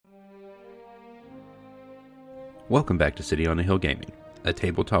Welcome back to City on a Hill Gaming, a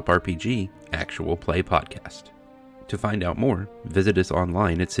tabletop RPG actual play podcast. To find out more, visit us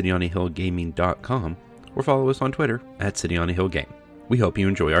online at cityonahillgaming.com or follow us on Twitter at cityonahillgame. We hope you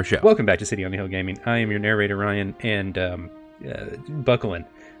enjoy our show. Welcome back to City on a Hill Gaming. I am your narrator, Ryan, and buckle in.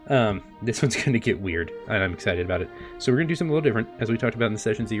 This one's going to get weird, and I'm excited about it. So we're going to do something a little different, as we talked about in the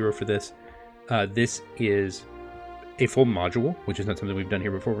session 0 for this. This is a full module, which is not something we've done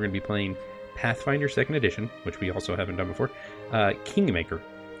here before. We're going to be playing Pathfinder 2nd Edition, which we also haven't done before, Kingmaker.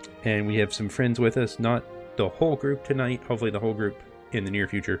 And we have some friends with us, not the whole group tonight, hopefully the whole group in the near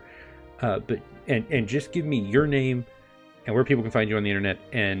future. But just give me your name and where people can find you on the internet,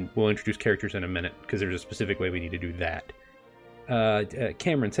 and we'll introduce characters in a minute, because there's a specific way we need to do that.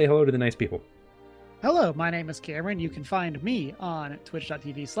 Cameron, say hello to the nice people. Hello, my name is Cameron. You can find me on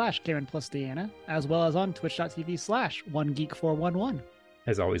twitch.tv/CameronPlusDeanna, as well as on twitch.tv/OneGeek411.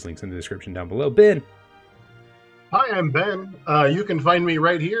 As always, links in the description down below. Ben. Hi, I'm Ben. You can find me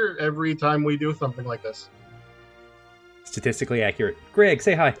right here every time we do something like this. Statistically accurate. Greg,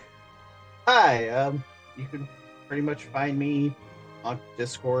 say hi. Hi, you can pretty much find me on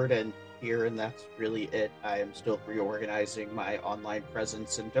Discord and here, and that's really it. I am still reorganizing my online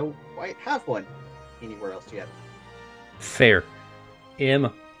presence and don't quite have one anywhere else yet. Fair.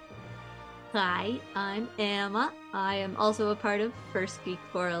 Emma. Hi, I'm Emma. I am also a part of First Geek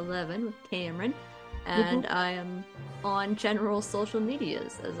 411 with Cameron, and I am on general social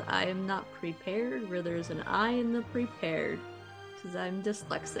medias, as I am not prepared, where there's an I in the prepared, because I'm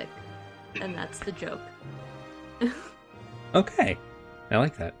dyslexic, and that's the joke. Okay, I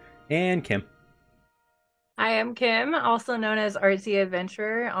like that. And Kim. I am Kim, also known as Artsy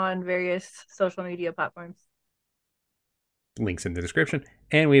Adventurer on various social media platforms. Links in the description.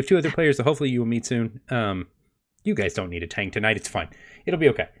 And we have 2 other players that hopefully you will meet soon. You guys don't need a tank tonight. It's fine. It'll be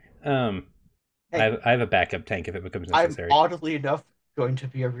okay. Hey, I have a backup tank if it becomes necessary. I'm oddly enough going to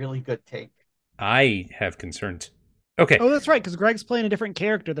be a really good tank. I have concerns. Okay. Oh, that's right, because Greg's playing a different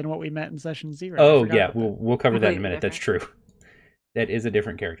character than what we met in session 0. Oh, yeah. We'll cover that in a minute. That's true. That is a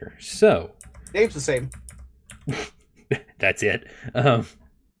different character. So. Name's the same. That's it.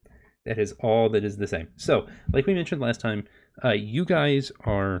 That is all that is the same. So, like we mentioned last time, you guys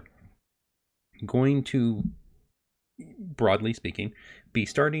are going to, broadly speaking, be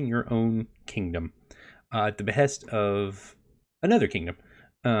starting your own kingdom at the behest of another kingdom.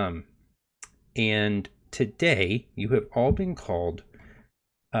 And today, you have all been called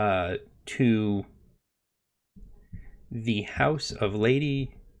to the house of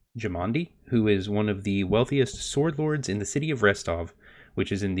Lady Jumanji, who is one of the wealthiest sword lords in the city of Restov,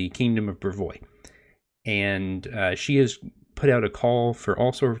 which is in the kingdom of Brevoy. And she has put out a call for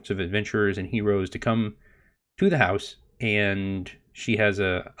all sorts of adventurers and heroes to come to the house, and she has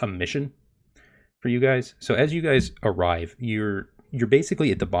a mission for you guys. So as you guys arrive, you're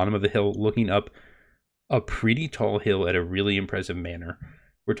basically at the bottom of the hill looking up a pretty tall hill at a really impressive manner.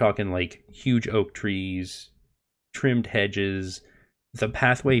 We're talking like huge oak trees, trimmed hedges. The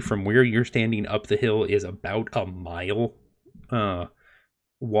pathway from where you're standing up the hill is about a mile.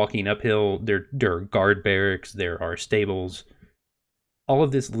 Walking uphill, there are guard barracks, there are stables. All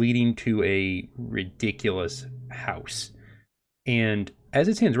of this leading to a ridiculous house. And as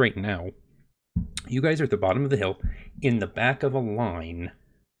it stands right now, you guys are at the bottom of the hill, in the back of a line,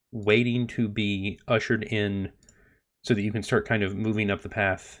 waiting to be ushered in so that you can start kind of moving up the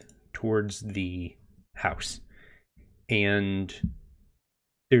path towards the house. And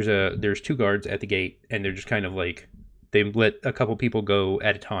there's 2 guards at the gate, and they're just kind of like, they let a couple people go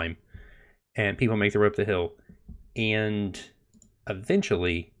at a time, and people make their way up the hill. And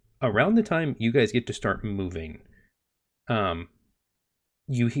eventually, around the time you guys get to start moving,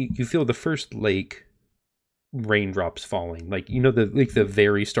 you feel the first raindrops falling. Like, you know, the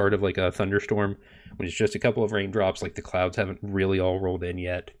very start of like a thunderstorm, when it's just a couple of raindrops, like the clouds haven't really all rolled in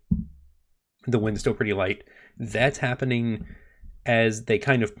yet. The wind's still pretty light. That's happening as they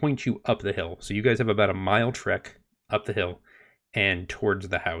kind of point you up the hill. So you guys have about a mile trek up the hill and towards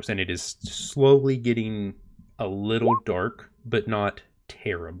the house, and it is slowly getting a little dark, but not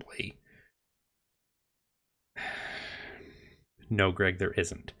terribly. No, Greg, there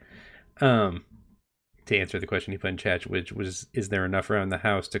isn't. To answer the question he put in chat, which was, is there enough around the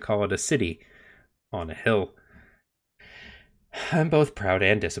house to call it a city on a hill? I'm both proud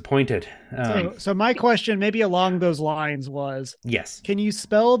and disappointed. So my question, maybe along those lines, was: yes, can you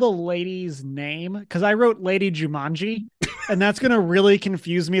spell the lady's name? Because I wrote Lady Jumanji, and that's going to really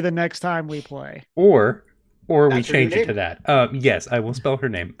confuse me the next time we play. Or we change it to that. Yes, I will spell her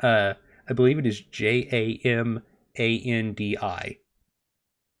name. I believe it is Jamandi.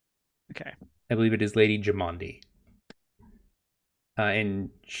 Okay. I believe it is Lady Jumanji. and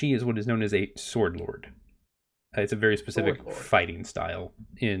she is what is known as a sword lord. It's a very specific Sword lord. fighting style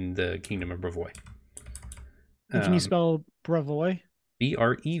in the Kingdom of Brevoy. And can you spell Bravoy?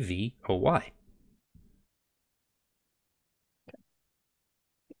 Brevoy.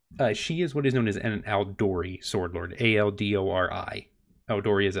 She is what is known as an Aldori sword lord. Aldori.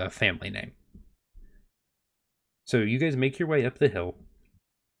 Aldori is a family name. So you guys make your way up the hill.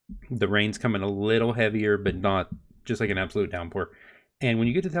 The rain's coming a little heavier, but not just like an absolute downpour. And when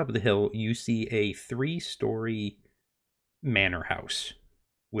you get to the top of the hill, you see a 3-story manor house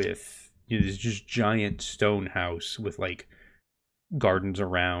with this just giant stone house with like gardens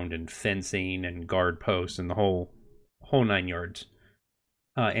around and fencing and guard posts and the whole 9 yards.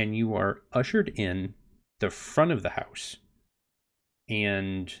 And you are ushered in the front of the house,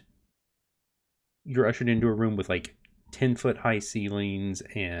 and you're ushered into a room with like 10-foot high ceilings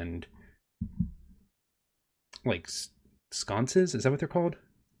and like sconces. Is that what they're called?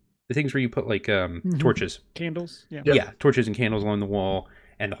 The things where you put like torches, candles. Yeah, torches and candles along the wall.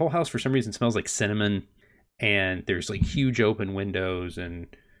 And the whole house for some reason smells like cinnamon. And there's like huge open windows and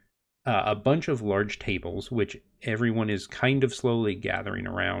a bunch of large tables, which everyone is kind of slowly gathering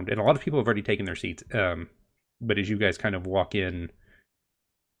around. And a lot of people have already taken their seats. But as you guys kind of walk in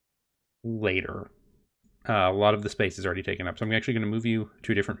later, a lot of the space is already taken up. So I'm actually going to move you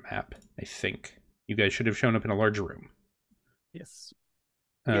to a different map, I think. You guys should have shown up in a large room. Yes.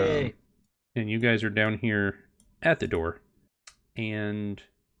 Yay. And you guys are down here at the door. And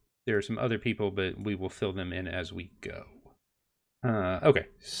there are some other people, but we will fill them in as we go. Okay,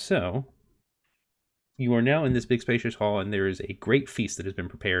 so you are now in this big spacious hall, and there is a great feast that has been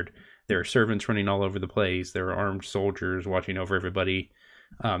prepared. There are servants running all over the place. There are armed soldiers watching over everybody.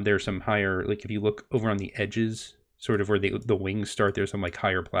 There are some higher, like if you look over on the edges, sort of where the wings start, there's some like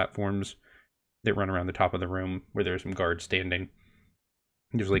higher platforms that run around the top of the room where there's some guards standing.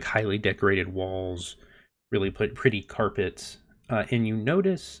 There's like highly decorated walls, really pretty carpets. And you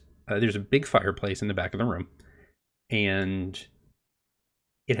notice there's a big fireplace in the back of the room. And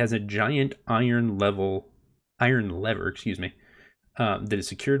it has a giant iron lever, that is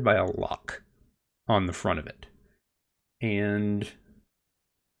secured by a lock on the front of it. And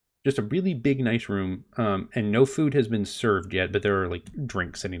just a really big, nice room. And no food has been served yet, but there are like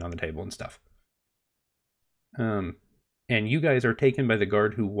drinks sitting on the table and stuff. And you guys are taken by the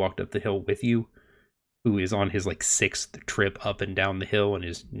guard who walked up the hill with you, who is on his like 6th trip up and down the hill and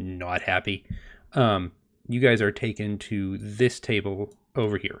is not happy. You guys are taken to this table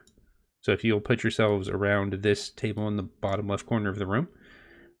over here. So if you'll put yourselves around this table in the bottom left corner of the room,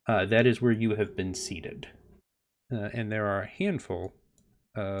 that is where you have been seated. And there are a handful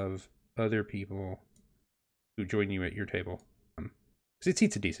of other people who join you at your table. Because it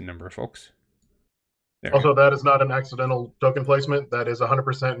seats a decent number of folks. There. Also, that is not an accidental token placement. That is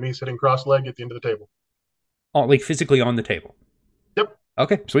 100% me sitting cross-legged at the end of the table. Oh, like physically on the table? Yep.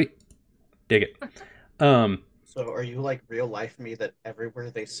 Okay, sweet. Dig it. So are you like real life me that everywhere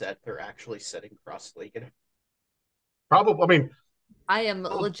they sit, they're actually sitting cross-legged? Probably. I mean, I am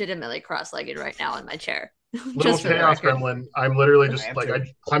legitimately cross-legged right now in my chair. little Just for the chaos record. gremlin. I'm literally just I am like, too.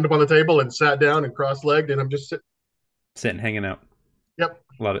 I climbed up on the table and sat down and cross-legged, and I'm just sitting. Sitting, hanging out. Yep.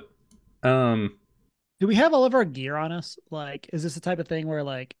 Love it. Do we have all of our gear on us? Like, is this the type of thing where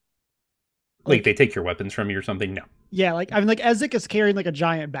like they take your weapons from you or something? No. Yeah, like I mean, like Ezek is carrying like a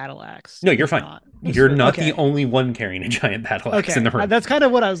giant battle axe. No, you're fine. Not. You're not Okay. the only one carrying a giant battle axe in the room. That's kind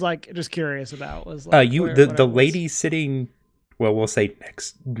of what I was like, just curious about. Was like the lady sitting, well, we'll say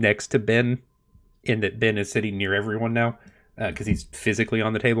next to Ben, in that Ben is sitting near everyone now because he's physically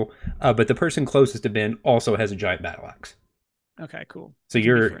on the table. But the person closest to Ben also has a giant battle axe. Okay, cool. So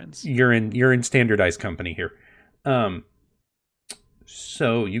you're in standardized company here.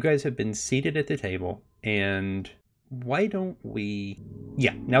 So you guys have been seated at the table, and why don't we?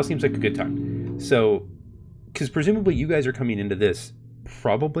 Yeah, now seems like a good time. So, because presumably you guys are coming into this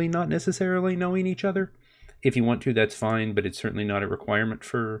probably not necessarily knowing each other. If you want to, that's fine, but it's certainly not a requirement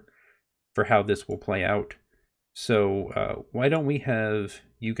for how this will play out. So why don't we have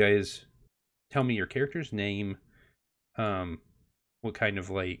you guys tell me your character's name, what kind of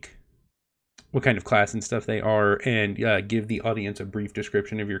class and stuff they are, and give the audience a brief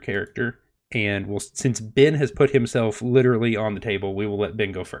description of your character. And since Ben has put himself literally on the table, we will let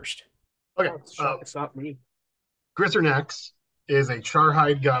Ben go first. Okay. It's not me. Grizzernax is a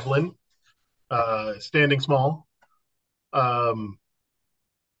charhide goblin, standing small. Probably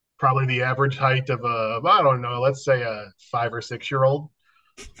the average height of I don't know, let's say a 5 or 6 year old.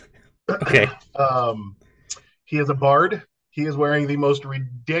 Okay. He is a bard. He is wearing the most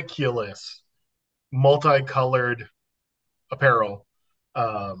ridiculous multicolored apparel.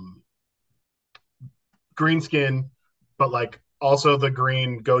 um, green skin, but like also the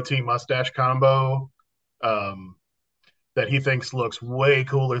green goatee mustache combo um, that he thinks looks way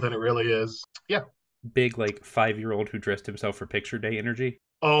cooler than it really is. Yeah. Big, like, 5-year-old who dressed himself for picture day energy.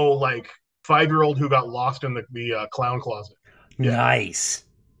 Oh, like 5-year-old who got lost in the clown closet. Yeah. Nice.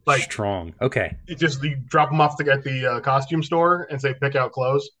 Like Strong. Okay. it just you drop them off at the costume store and say pick out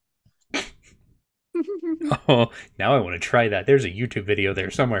clothes. Oh, now I want to try that. There's a YouTube video there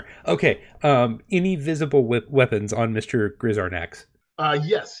somewhere. Okay. Any visible weapons on Mr. Grizarnax?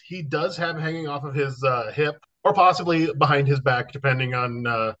 Yes, he does have hanging off of his hip or possibly behind his back, depending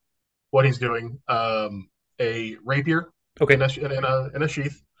on what he's doing. A rapier Okay. in a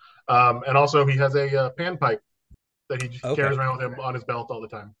sheath, and also he has a panpipe that he just Okay. carries around with him on his belt all the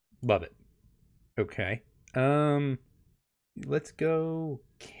time. Love it. Okay. Let's go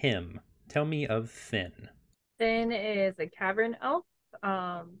Kim. Tell me of Finn. Finn is a cavern elf,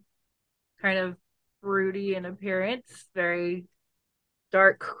 kind of broody in appearance, very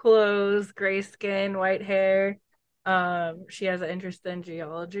dark clothes, gray skin, white hair. She has an interest in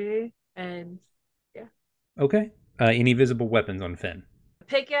geology, and yeah. Okay. Any visible weapons on Finn? A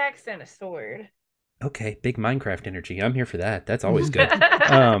pickaxe and a sword. Okay, big Minecraft energy. I'm here for that. That's always good.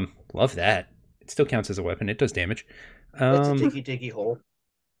 Love that. It still counts as a weapon. It does damage. It's a diggy diggy hole.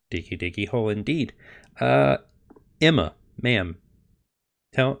 Diggy diggy hole indeed. Emma, ma'am,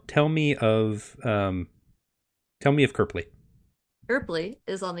 tell me of Kerpley. Kerpley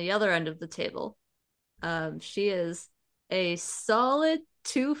is on the other end of the table. She is a solid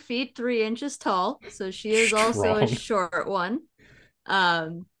 2 feet 3 inches tall, so she is also a short one.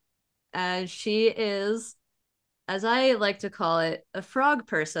 And she is, as I like to call it, a frog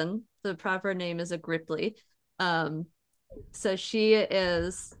person. The proper name is a Gripply. So she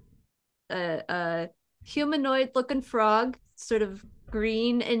is a humanoid-looking frog, sort of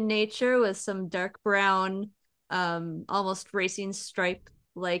green in nature with some dark brown, almost racing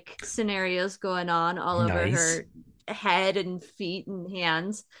stripe-like scenarios going on all over her head and feet and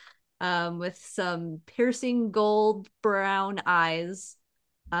hands, with some piercing gold brown eyes.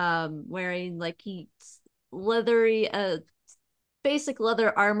 Wearing like leathery, basic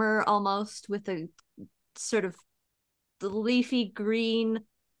leather armor almost with a sort of the leafy green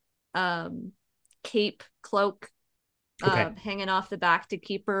cape cloak hanging off the back to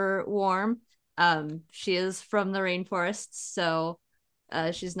keep her warm. She is from the rainforests, so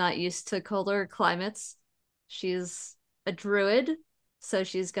she's not used to colder climates. She's a druid, so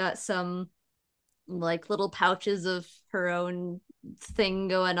she's got some like little pouches of her own thing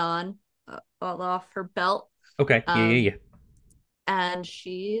going on all off her belt. Okay. Yeah. And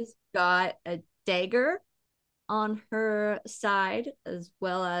she's got a dagger on her side, as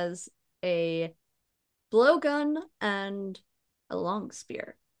well as a blowgun and a long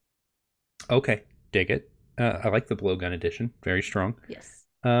spear. Okay. Dig it. I like the blowgun edition. Very strong. Yes.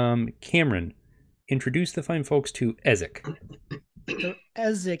 Cameron, introduce the fine folks to Ezek. So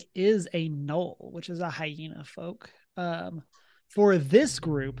Ezek is a gnoll, which is a hyena folk. For this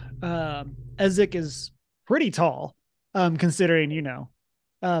group, Ezek is pretty tall, considering,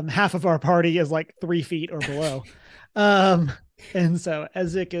 half of our party is like 3 feet or below. And so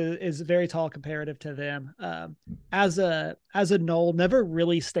Ezek is very tall comparative to them. As a gnoll, never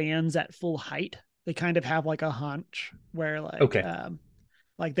really stands at full height. They kind of have like a hunch where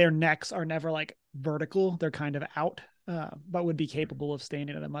like their necks are never like vertical. They're kind of out, but would be capable of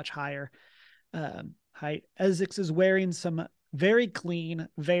standing at a much higher height. Ezek is wearing some very clean,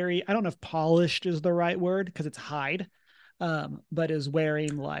 I don't know if polished is the right word because it's hide, but is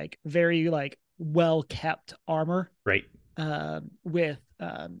wearing like very like well kept armor, right? With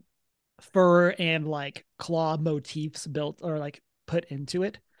fur and like claw motifs built or like put into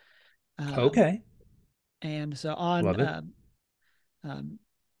it. Okay. And so on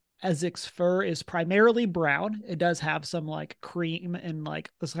Ezek's fur is primarily brown. It does have some like cream and like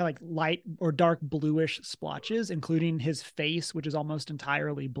this kind of like light or dark bluish splotches, including his face, which is almost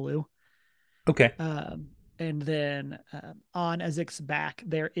entirely blue. Okay. And then on Ezek's back,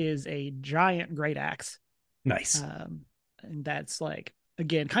 there is a giant great axe. Nice. And that's like,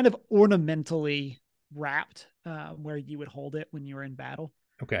 again, kind of ornamentally wrapped where you would hold it when you were in battle.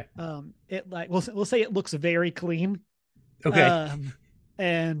 Okay. It like, we'll say it looks very clean. Okay.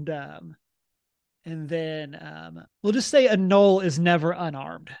 And then we'll just say a gnoll is never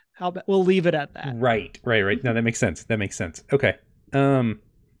unarmed. We'll leave it at that. Right. No, that makes sense. Okay.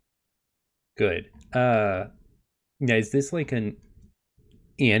 Good. Now, is this like an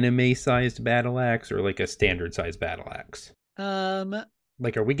anime-sized battle axe or like a standard-sized battle axe?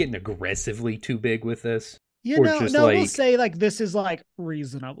 Like, are we getting aggressively too big with this? You Or know, just no, we'll like- say like this is like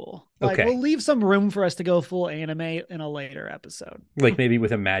reasonable. Like Okay. we'll leave some room for us to go full anime in a later episode. Like maybe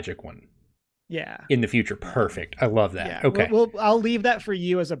with a magic one Yeah. in the future. Perfect. I love that. Yeah. Okay. I'll leave that for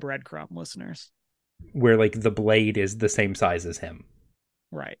you as a breadcrumb, listeners. Where like the blade is the same size as him.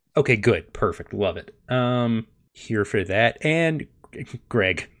 Right. Okay, good. Perfect. Love it. Here for that. And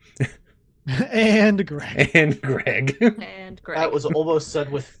Greg. And Greg. And Greg. And Greg. That was almost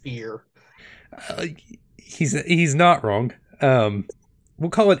said with fear. He's not wrong. We'll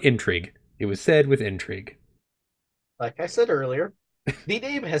call it intrigue. It was said with intrigue. Like I said earlier, the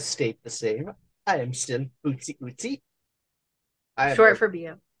name has stayed the same. I am still Bootsy Ootsy. Short for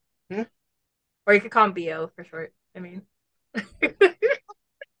BO. Hmm? Or you could call him BO for short. I mean,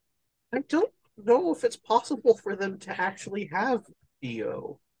 I don't know if it's possible for them to actually have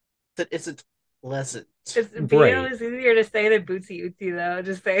BO that isn't pleasant. BO Right. is easier to say than Bootsy Ootsy, though.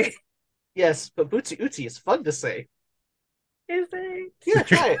 Just say, Yes, but Bootsy Ootsy is fun to say. is it? Yeah,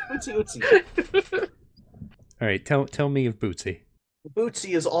 try it. Bootsy Ootsy. All right, tell me of Bootsy.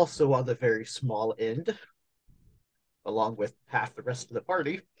 Bootsy is also on the very small end, along with half the rest of the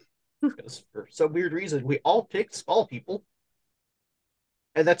party. Because for some weird reason, we all picked small people.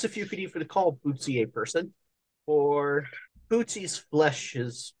 And that's if you could even call Bootsy a person. For Bootsy's flesh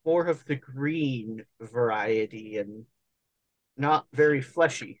is more of the green variety and not very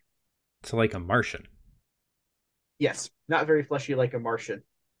fleshy. So like a Martian. Yes, not very fleshy like a Martian.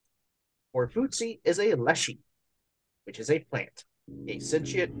 Or Bootsy is a leshy, which is a plant. A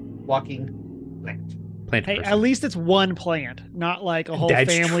sentient, walking plant. Plant Hey, person. at least it's one plant, not like a whole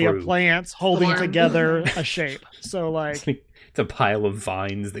That's family true. of plants holding Form. together a shape. So It's like a pile of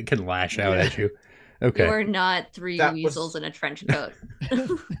vines that can lash out Yeah. at you. Okay. You are not three That was- weasels in a trench coat.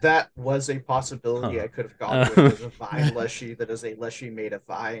 That was a possibility Huh. I could have gone with as a vine leshy that is a leshy made of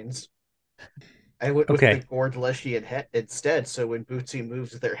vines. I went with Okay. the gourd leshy instead, so when Bootsy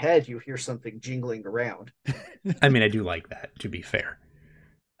moves their head, you hear something jingling around. I mean, I do like that, to be fair.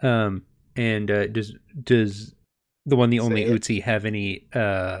 And does the one, the only Say it. Uzi, have any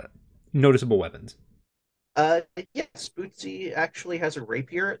noticeable weapons? Yes, Bootsy actually has a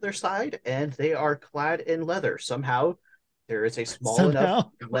rapier at their side, and they are clad in leather. Somehow, there is a small enough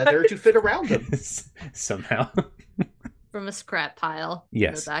leather to fit around them. Somehow. From a scrap pile in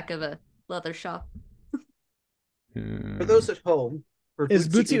Yes. the back of a leather shop. For those at home, for is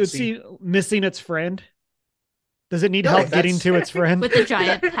Bootsy Ootsie missing its friend? Does it need No, help getting that's- to its friend? With a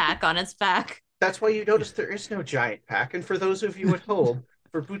giant pack on its back. That's why you notice there is no giant pack. And for those of you at home,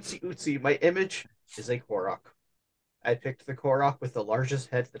 for Bootsy Ootsie, my image is a Korok. I picked the Korok with the largest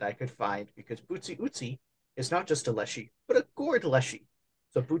head that I could find because Bootsy Ootsie is not just a leshy, but a gourd leshy.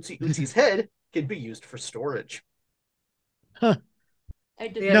 So Bootsy Ootsie's head can be used for storage. I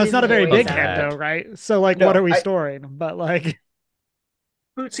did Yeah, No, it's not a very Love big that. head though, right? So like, No, what are we I- storing? But like,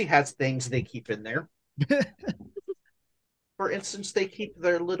 Bootsy has things they keep in there. For instance, they keep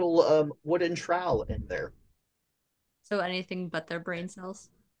their little wooden trowel in there. So anything but their brain cells.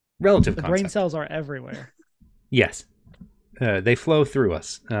 Relative the concept. brain cells are everywhere. Yes. They flow through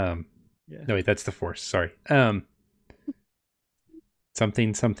us. Yeah. No, wait, that's the force. Sorry.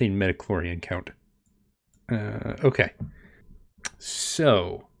 Something midichlorian count. Okay.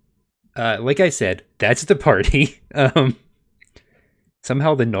 So, like I said, that's the party.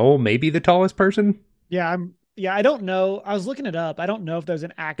 Somehow the Knoll may be the tallest person. Yeah, I don't know. I was looking it up. I don't know if there's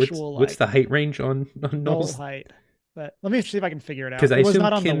an What's, actual what's the like height range on null Knoll's? height. But let me see if I can figure it out. Because I It was assume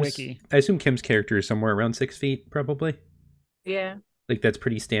not on the Kim's, wiki. I assume Kim's character is somewhere around 6 feet, probably. Yeah. Like that's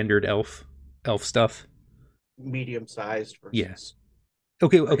pretty standard elf stuff. Medium-sized versus... Yeah.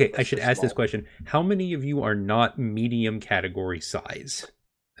 Okay. Right, I should that's ask this small. question: how many of you are not medium category size?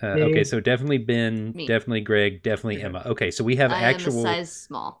 Me. Okay, so definitely Ben, Me. definitely Greg, definitely Yeah. Emma. Okay, so we have I actual am a size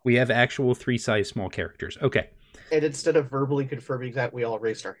small. we have actual 3 size small characters. Okay, And instead of verbally confirming that, we all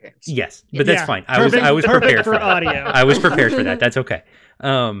raised our hands. yes, but that's Yeah, fine. I was perfect prepared for for that. audio. I was prepared for that. That's okay.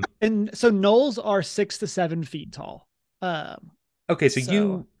 And so gnolls are 6 to 7 feet tall. Okay, so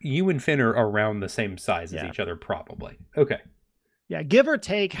So- you and Finn are around the same size as Yeah. each other, probably. Okay, Yeah, give or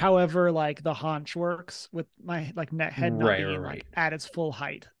take, however, like the haunch works with my like net head not Right, being right, like at its full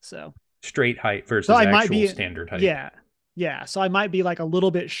height. So straight height versus So I might actual be- standard height. yeah. So I might be like a little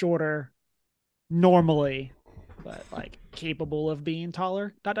bit shorter normally, but like capable of being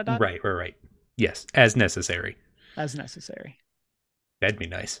taller. ... Right. Yes, as necessary. As necessary. That'd be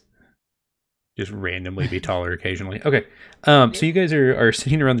nice. Just randomly be taller occasionally. Okay. So you guys are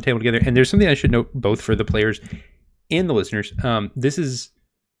sitting around the table together, and there's something I should note both for the players and the listeners. This is,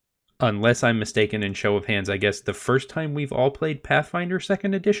 unless I'm mistaken in show of hands, I guess the first time we've all played Pathfinder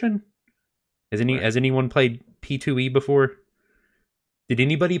 2nd edition. Has anyone played P2E before? Did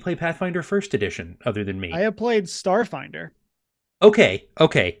anybody play Pathfinder First Edition other than me? I have played Starfinder. Okay,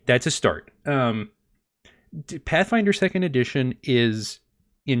 that's a start. Pathfinder Second Edition is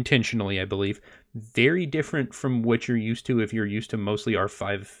intentionally, I believe, very different from what you're used to if you're used to mostly our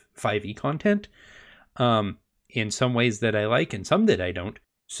 5e content. In some ways that I like and some that I don't.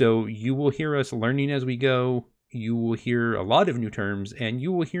 So you will hear us learning as we go. You will hear a lot of new terms, and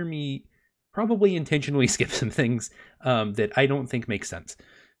you will hear me probably intentionally skip some things that I don't think make sense,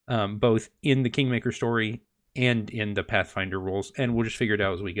 both in the Kingmaker story and in the Pathfinder rules, and we'll just figure it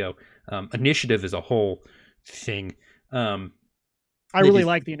out as we go. Initiative is a whole thing. I really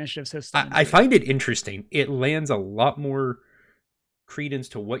like the initiative system. I find it interesting. It lands a lot more credence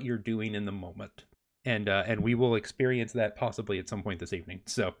to what you're doing in the moment, and we will experience that possibly at some point this evening.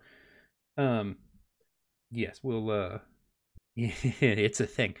 So, yes, we'll. It's a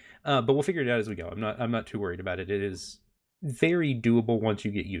thing, but we'll figure it out as we go. I'm not too worried about it. It is very doable once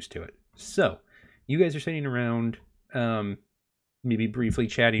you get used to it. So, you guys are sitting around, maybe briefly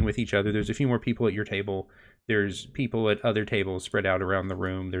chatting with each other. There's a few more people at your table. There's people at other tables spread out around the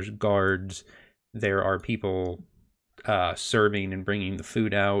room. There's guards. There are people serving and bringing the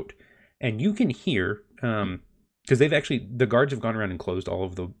food out, and you can hear because the guards have gone around and closed all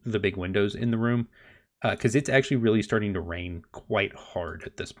of the big windows in the room. Because it's actually really starting to rain quite hard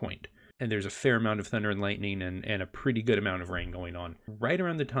at this point. And there's a fair amount of thunder and lightning and a pretty good amount of rain going on. Right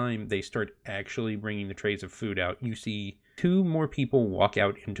around the time they start actually bringing the trays of food out, you see two more people walk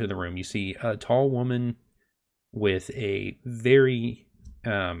out into the room. You see a tall woman with a very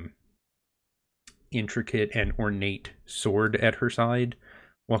intricate and ornate sword at her side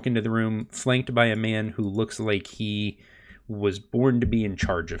walk into the room, flanked by a man who looks like he was born to be in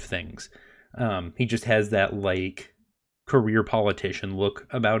charge of things. He just has that like career politician look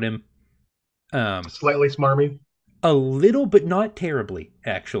about him. Slightly smarmy. A little, but not terribly,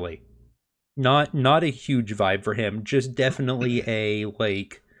 actually. Not a huge vibe for him. Just definitely a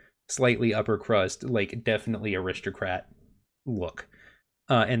like slightly upper crust, like definitely aristocrat look.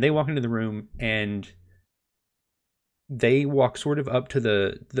 And they walk into the room and they walk sort of up to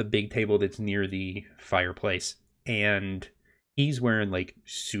the big table that's near the fireplace, and he's wearing like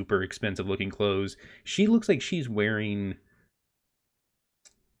super expensive looking clothes. She looks like she's wearing,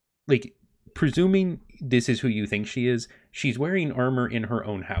 like, presuming this is who you think she is, she's wearing armor in her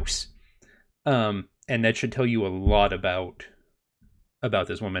own house. And that should tell you a lot about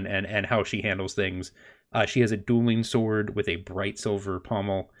this woman and how she handles things. She has a dueling sword with a bright silver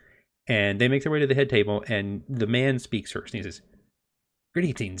pommel, and they make their way to the head table, and the man speaks first. And he says,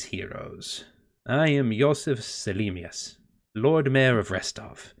 "Greetings, heroes. I am Yosef Selimius, Lord Mayor of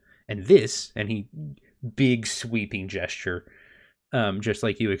Restov, and this," and he, big sweeping gesture, just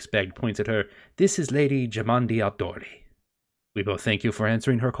like you expect, points at her, "this is Lady Jumanji Outdori. We both thank you for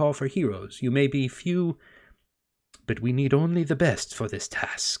answering her call for heroes. You may be few, but we need only the best for this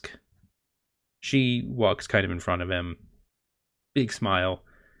task." She walks kind of in front of him, big smile.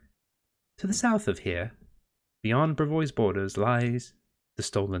 "To the south of here, beyond Brevoy's borders, lies the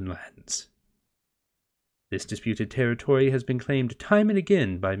Stolen Lands. This disputed territory has been claimed time and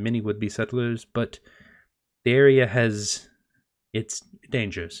again by many would-be settlers, but the area has its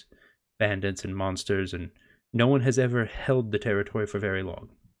dangers, bandits and monsters, and no one has ever held the territory for very long.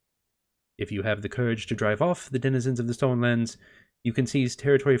 If you have the courage to drive off the denizens of the Stolen Lands, you can seize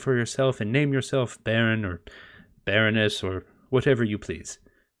territory for yourself and name yourself Baron or Baroness or whatever you please.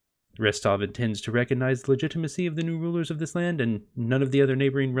 Restov intends to recognize the legitimacy of the new rulers of this land, and none of the other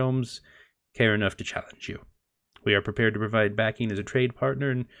neighboring realms care enough to challenge you. We are prepared to provide backing as a trade partner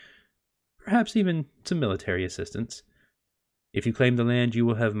and perhaps even some military assistance. If you claim the land, you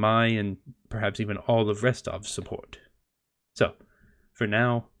will have my and perhaps even all of Restov's support. So, for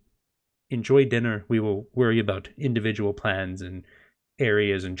now, enjoy dinner. We will worry about individual plans and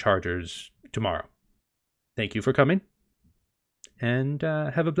areas and charters tomorrow. Thank you for coming, and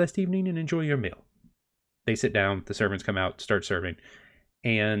have a blessed evening and enjoy your meal." They sit down, the servants come out, start serving,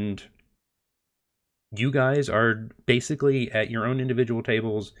 and you guys are basically at your own individual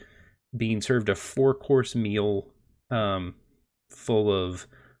tables being served a 4-course meal full of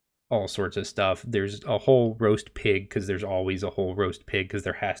all sorts of stuff. There's a whole roast pig, because there's always a whole roast pig, because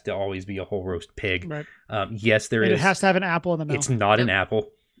there has to always be a whole roast pig. Right. Yes, there is. It has to have an apple in the middle. It's not an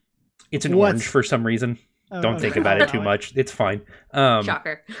apple. It's an orange for some reason. Don't think about it too much. It's fine.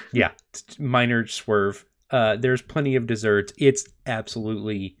 Shocker. Yeah, minor swerve. There's plenty of desserts. It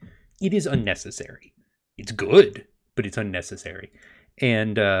is unnecessary. It's good, but it's unnecessary.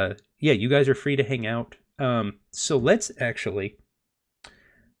 And yeah, you guys are free to hang out. So let's actually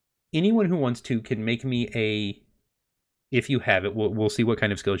anyone who wants to can make me a. If you have it, we'll see what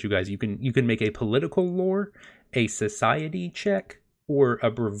kind of skills you guys. You can make a political lore, a society check, or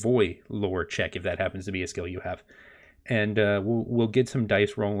a Brevoy lore check if that happens to be a skill you have. And we'll get some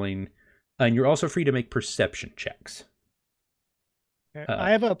dice rolling. And you're also free to make perception checks.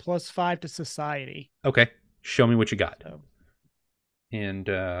 I have a +5 to society. Okay, show me what you got. So. And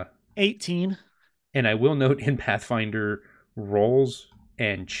 18. And I will note in Pathfinder, rolls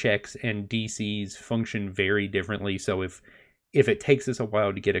and checks and DCs function very differently. So if it takes us a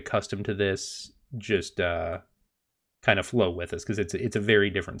while to get accustomed to this, just kind of flow with us because it's a very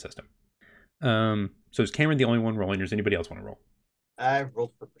different system. So is Cameron the only one rolling, or does anybody else want to roll? I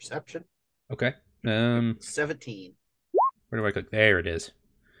rolled for perception. Okay. 17. Where do I click? There it is.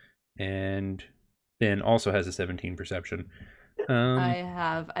 And Ben also has a 17 perception.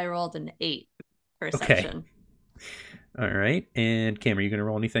 I rolled an 8 perception. Okay. All right. And Cam, are you going to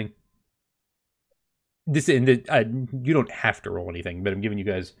roll anything? You don't have to roll anything, but I'm giving you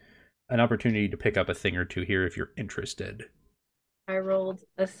guys an opportunity to pick up a thing or two here if you're interested. I rolled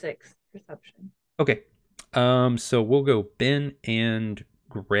a 6 perception. Okay. So we'll go Ben and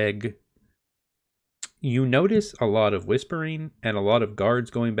Greg. You notice a lot of whispering and a lot of guards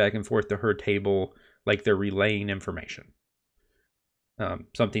going back and forth to her table like they're relaying information.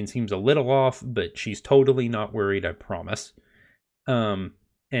 Something seems a little off, but she's totally not worried, I promise. And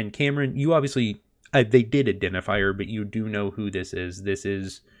Cameron, you obviously, they did identify her, but you do know who this is. This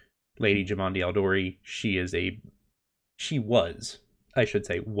is Lady Jumanji Aldori.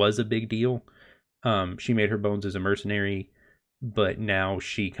 Was a big deal. She made her bones as a mercenary, but now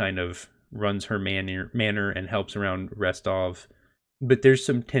she kind of runs her manor and helps around Restov. But there's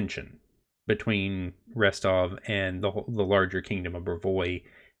some tension between Restov and the larger kingdom of Brevoy,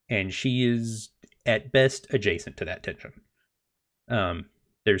 and she is at best adjacent to that tension.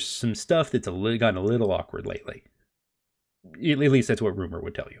 There's some stuff that's gotten a little awkward lately. At least that's what rumor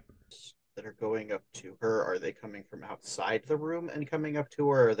would tell you. That are going up to her, are they coming from outside the room and coming up to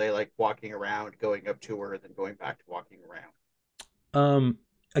her? Or are they like walking around, going up to her, and then going back to walking around?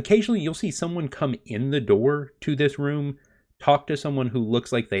 Occasionally you'll see someone come in the door to this room, talk to someone who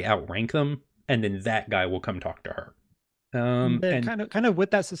looks like they outrank them, and then that guy will come talk to her. And kind of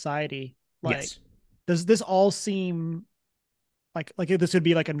with that society, like, yes. Does this all seem like this would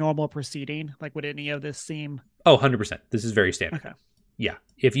be like a normal proceeding? Like, would any of this seem? Oh, 100%. This is very standard. Okay. Yeah.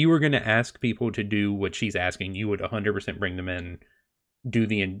 If you were going to ask people to do what she's asking, you would 100% bring them in, do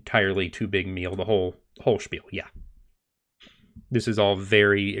the entirely too big meal, the whole spiel. Yeah. This is all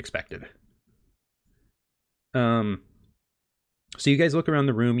very expected. So you guys look around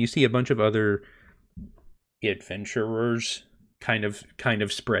the room, you see a bunch of other adventurers kind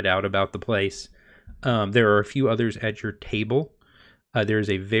of spread out about the place. There are a few others at your table. There's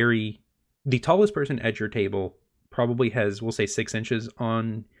the tallest person at your table probably has, we'll say, 6 inches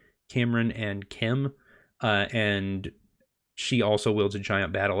on Cameron and Kim. And she also wields a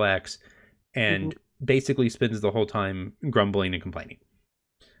giant battle axe and basically spends the whole time grumbling and complaining.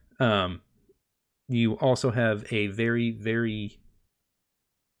 You also have a very, very,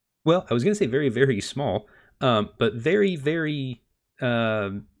 well, I was going to say very, very small, but very, very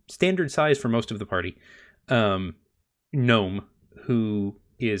standard size for most of the party. Gnome, who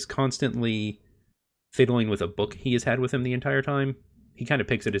is constantly fiddling with a book he has had with him the entire time. He kind of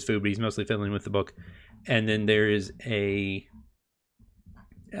picks at his food, but he's mostly fiddling with the book. And then there is the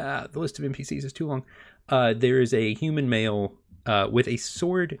list of NPCs is too long. There is a human male with a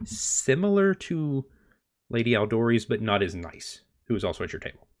sword similar to Lady Aldori's, but not as nice, who is also at your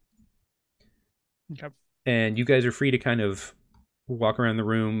table. Okay. And you guys are free to kind of walk around the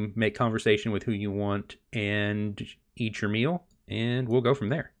room, make conversation with who you want, and eat your meal, and we'll go from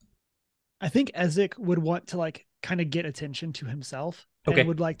there. I think Ezek would want to like kind of get attention to himself. Okay. And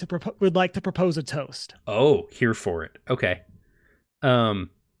would like to propose a toast. Oh, here for it. Okay.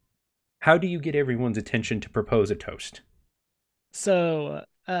 How do you get everyone's attention to propose a toast? So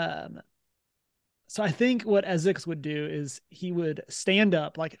I think what Ezek would do is he would stand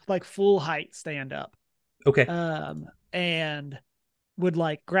up, like full height stand up. Okay. And would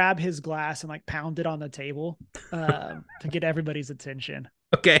like grab his glass and like pound it on the table to get everybody's attention.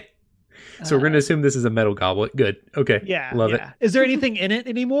 Okay. So we're going to assume this is a metal goblet. Good. Okay. Yeah. Love it. Is there anything in it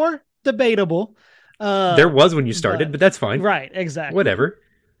anymore? Debatable. There was when you started, but that's fine. Right. Exactly. Whatever.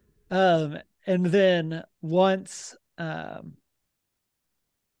 And then once so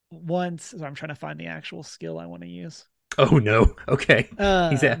I'm trying to find the actual skill I want to use. Oh no. Okay.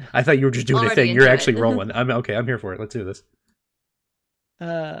 I thought you were just doing a thing. You're actually rolling. I'm here for it. Let's do this.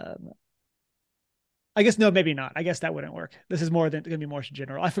 I guess no, maybe not. I guess that wouldn't work. This is going to be more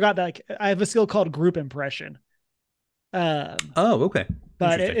general. I forgot that I have a skill called group impression. Oh, okay.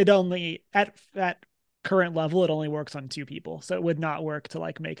 But it only at current level it only works on 2 people, so it would not work to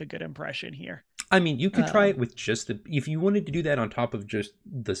like make a good impression here. I mean, you could try it with just if you wanted to do that on top of just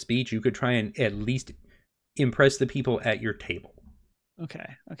the speech, you could try and at least impress the people at your table.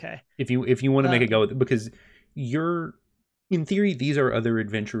 Okay. If you want to make it go with it, because in theory, these are other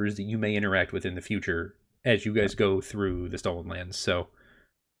adventurers that you may interact with in the future as you guys go through the Stolen Lands. So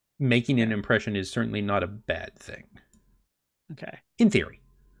making an impression is certainly not a bad thing. Okay. In theory.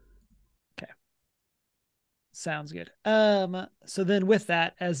 Okay. Sounds good. So then with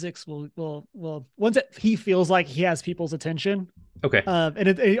that, Ezix will once he feels like he has people's attention. Okay.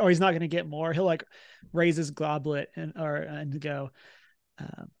 Or he's not going to get more. He'll like raise his goblet and go,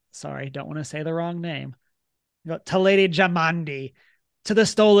 sorry, don't want to say the wrong name. To Lady Jumanji, to the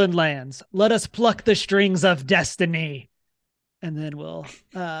Stolen Lands, let us pluck the strings of destiny. And then we'll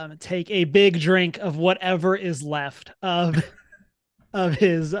take a big drink of whatever is left of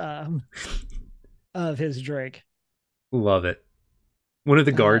his drink. Love it. One of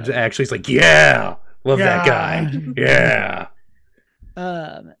the guards actually is like, yeah, love that guy. Yeah.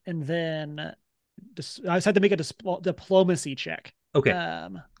 And then I just had to make a diplomacy check. Okay.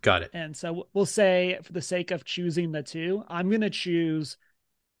 Got it. And so we'll say, for the sake of choosing the 2, I'm going to choose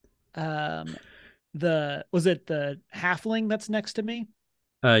was it the halfling that's next to me?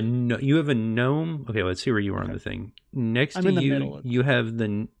 No, you have a gnome. Okay, let's see where you are on the thing. Next to you, you have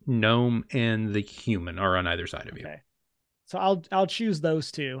the gnome and the human are on either side of you. Okay. So I'll choose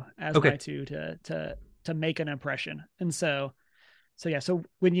those 2 as my 2 to make an impression. And so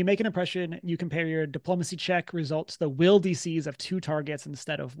when you make an impression, you compare your diplomacy check results to the will DCs of 2 targets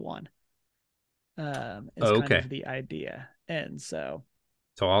instead of 1. Is kind of the idea. And so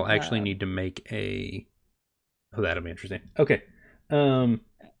I'll actually need to make that'll be interesting. Okay.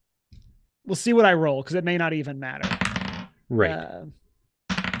 We'll see what I roll because it may not even matter. Right.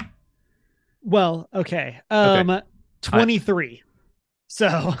 Well, okay. 23.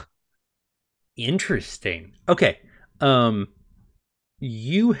 So interesting. Okay.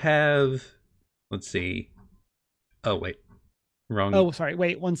 You have, let's see. Oh, wait. Wrong. Oh, sorry.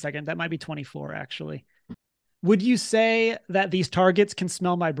 Wait 1 second. That might be 24, actually. Would you say that these targets can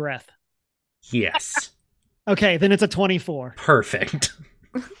smell my breath? Yes. Okay, then it's a 24. Perfect.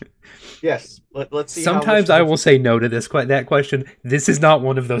 Yes. Let's see. Sometimes I will say no to that question. This is not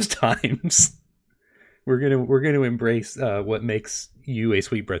one of those times. We're gonna embrace what makes you a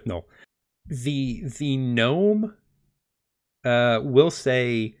sweet breath Null. The gnome will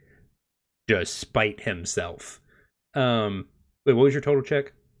say, despite himself. Wait, what was your total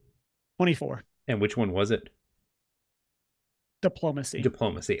check? 24. And which one was it?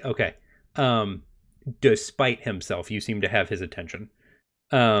 Diplomacy. Okay. Despite himself, you seem to have his attention.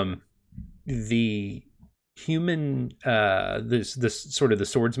 The human, this sort of the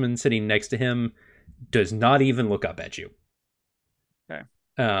swordsman sitting next to him, does not even look up at you. Okay.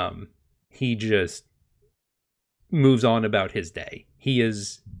 He just moves on about his day. He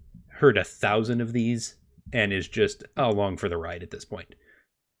has heard 1,000 of these and is just along for the ride at this point.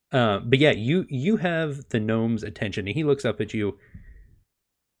 But yeah, you have the gnome's attention, and he looks up at you.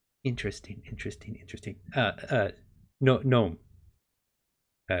 Interesting. No, gnome.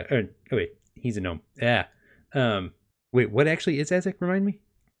 Wait, he's a gnome. Yeah. Wait, what actually is Ezek? Remind me.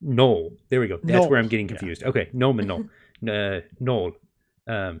 Knoll. There we go. That's where I'm getting confused. Yeah. Okay, gnome and Knoll. Knoll.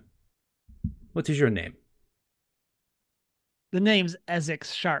 What is your name? The name's Ezek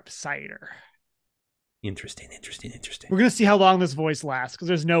Sharpsider. Interesting. We're going to see how long this voice lasts, because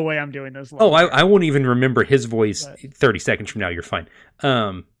there's no way I'm doing this long. Oh, I won't even remember his voice 30 seconds from now. You're fine.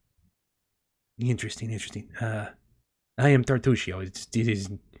 Interesting. I am Tartusio. It is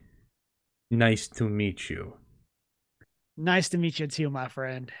nice to meet you. Nice to meet you too, my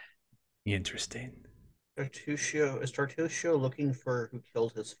friend. Interesting. Is Tartusio looking for who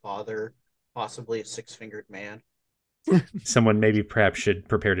killed his father, possibly a 6-fingered man? Someone perhaps should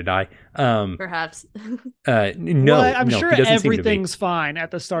prepare to die. Perhaps. No, well, I'm sure everything's fine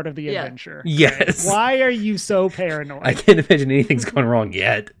at the start of the adventure. Yes. Right? Why are you so paranoid? I can't imagine anything's gone wrong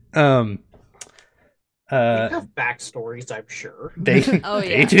yet. They have backstories, I'm sure. They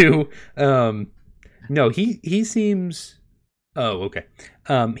do. No, he seems. Oh, okay.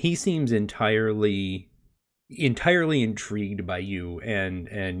 He seems entirely intrigued by you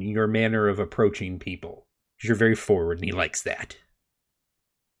and your manner of approaching people. You're very forward, and he likes that.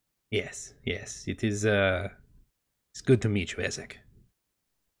 Yes, it is. It's good to meet you, Ezek.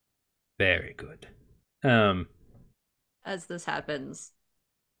 Very good. As this happens,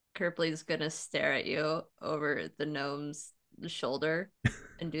 Kerpley's gonna stare at you over the gnome's shoulder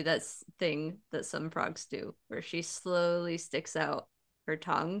and do that thing that some frogs do, where she slowly sticks out her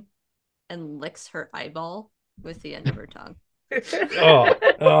tongue and licks her eyeball with the end of her tongue.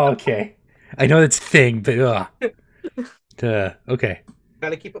 Okay. I know that's a thing, but okay.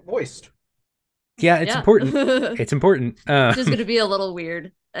 Gotta keep it moist. Yeah, it's important. It's important. She's gonna be a little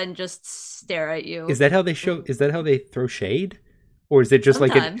weird and just stare at you. Is that how they show? Is that how they throw shade, or is it just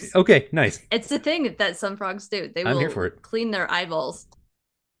Sometimes. like okay, nice. It's the thing that some frogs do. They I'm will here for it. clean their eyeballs.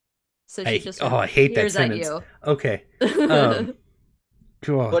 So she just I hate that peers at sentence. you. Okay. But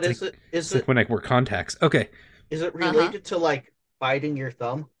it's is like it when I wear contacts. Okay. is it related to like biting your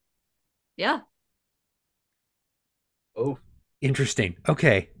thumb? Yeah. Oh, Interesting.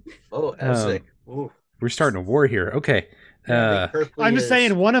 Okay. Ezek. Ooh. We're starting a war here. Okay. Yeah, I think Kerpley I'm just is-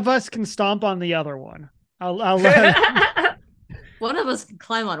 saying one of us can stomp on the other one. I'll let One of us can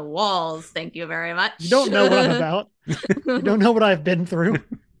climb on walls. Thank you very much. you don't know what I'm about. You don't know what I've been through. One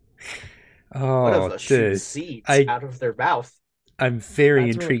Oh, of us shoots seeds out of their mouth. I'm very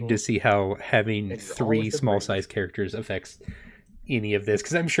That's really intrigued cool. to see how having And all 3 with the small brains. size characters affects any of this,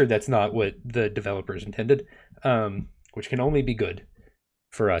 because I'm sure that's not what the developers intended, which can only be good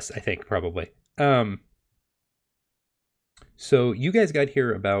for us, I think, probably. So you guys got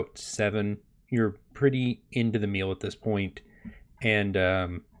here about 7. You're pretty into the meal at this point, and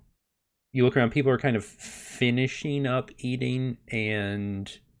you look around. People are kind of finishing up eating,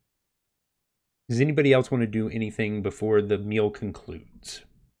 and does anybody else want to do anything before the meal concludes?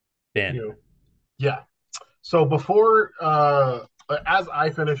 Ben. Yeah. So before, as I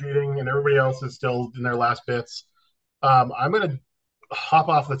finish eating and everybody else is still in their last bits, I'm gonna hop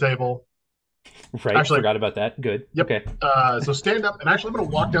off the table. Right, Actually, forgot about that. Good. Yep. Okay. So stand up, and actually I'm gonna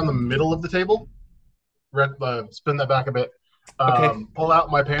walk down the middle of the table, spin that back a bit, Okay. pull out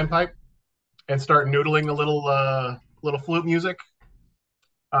my panpipe, and start noodling a little flute music.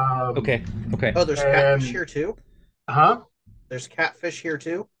 Okay. Oh, there's catfish here too. Huh? There's catfish here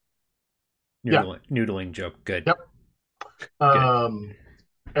too. Noodling joke. Good. Yep.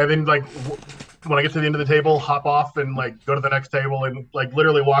 And then like when I get to the end of the table, hop off and like go to the next table and like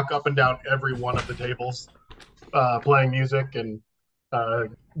literally walk up and down every one of the tables, playing music and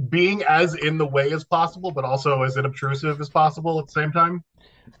being as in the way as possible, but also as inobtrusive as possible at the same time.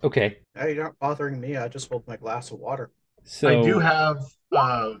 Okay. Hey, you're not bothering me. I just hold my glass of water. So I do have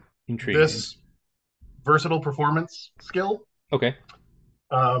intriguing. this versatile performance skill, Okay.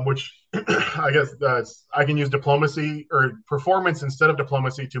 which I guess I can use diplomacy or performance instead of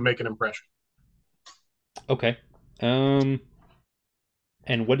diplomacy to make an impression. Okay. And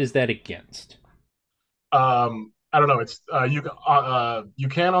what is that against? I don't know. It's you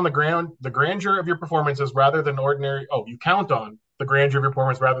can on the grandeur of your performances rather than ordinary. Oh, you count on the grandeur of your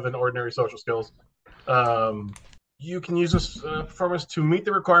performance rather than ordinary social skills. You can use this performance to meet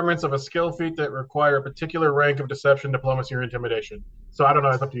the requirements of a skill feat that require a particular rank of deception, diplomacy, or intimidation. So I don't know.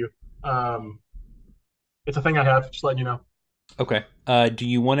 It's up to you. It's a thing I have. Just letting you know. Okay. Do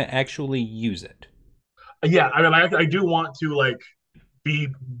you want to actually use it? Yeah, I mean, I do want to like be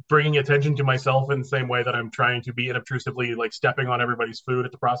bringing attention to myself in the same way that I'm trying to be inobtrusively like stepping on everybody's food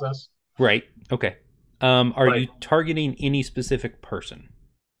at the process. Right. Okay. Are you targeting any specific person?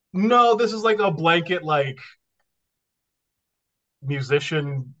 No, this is like a blanket like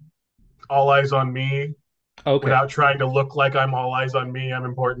musician, all eyes on me. Okay. Without trying to look like I'm all eyes on me. I'm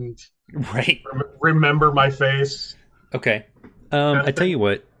important. Right. Remember my face. Okay. I tell you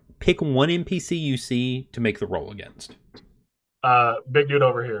what. Pick one NPC you see to make the roll against. Big dude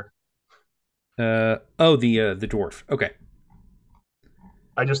over here. The dwarf. Okay.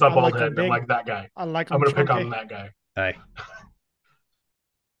 I just thought I bald like head. that I'm big. like that guy. I like I'm them gonna pick chunky. on that guy. Aye.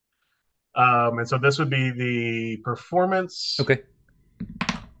 And so this would be the performance. Okay.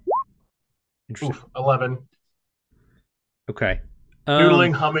 Interesting. Oof, 11. Okay.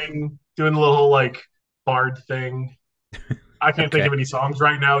 Noodling, humming, doing a little like bard thing. I can't think Okay. of any songs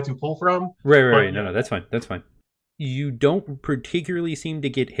right now to pull from. Right. But, No, that's fine. That's fine. You don't particularly seem to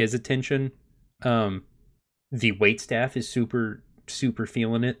get his attention. The waitstaff is super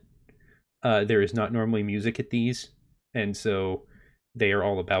feeling it. There is not normally music at these, and so they are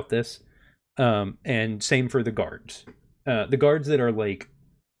all about this. And same for the guards. The guards that are like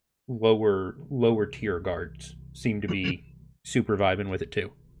lower tier guards seem to be super vibing with it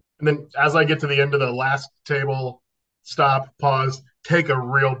too. And then as I get to the end of the last table, stop, pause, take a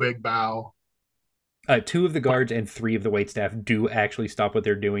real big bow. 2 of the guards and 3 of the waitstaff do actually stop what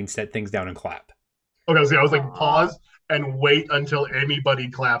they're doing, set things down, and clap. Okay, see, I was like, Aww. pause and wait until anybody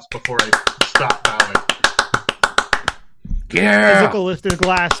claps before I stop bowing. Yeah. Physical lift his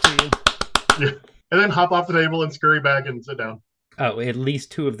glass to you. Yeah. And then hop off the table and scurry back and sit down. Oh, at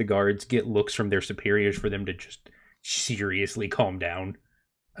least two of the guards get looks from their superiors for them to just seriously calm down.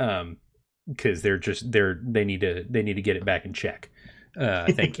 Because they need to get it back in check.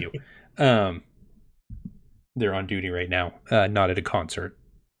 Thank you. They're on duty right now, not at a concert.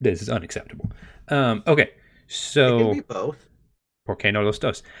 This is unacceptable. Okay, It so can be both. Porque no los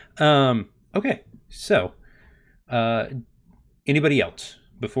dos. Okay, so anybody else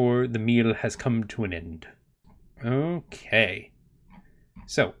before the meal has come to an end? Okay,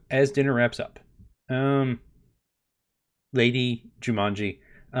 so as dinner wraps up, Lady Jumanji,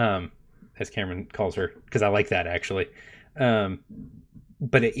 as Cameron calls her, because I like that actually.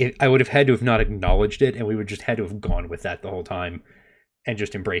 But I would have had to have not acknowledged it, and we would just had to have gone with that the whole time and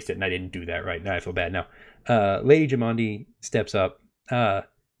just embraced it, and I didn't do that right now. I feel bad now. Lady Jumanji steps up.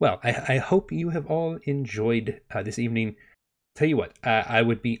 Well, I hope you have all enjoyed this evening. Tell you what, I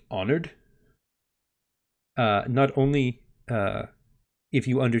would be honored, not only if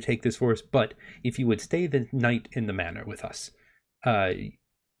you undertake this for us, but if you would stay the night in the manor with us.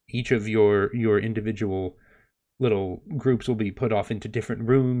 Each of your individual little groups will be put off into different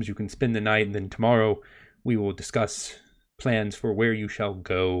rooms. You can spend the night, and then tomorrow we will discuss plans for where you shall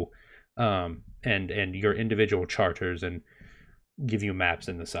go, and your individual charters, and give you maps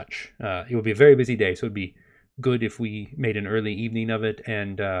and the such. It will be a very busy day, so it'd be good if we made an early evening of it.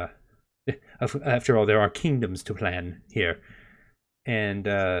 And after all, there are kingdoms to plan here, and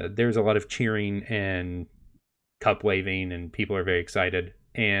there's a lot of cheering and cup waving, and people are very excited.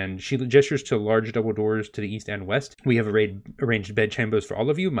 And she gestures to large double doors to the east and west. We have arranged bed chambers for all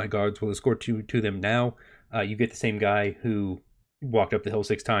of you. My guards will escort you to them now. You get the same guy who walked up the hill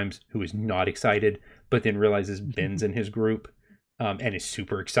 6 times, who is not excited, but then realizes Ben's in his group, and is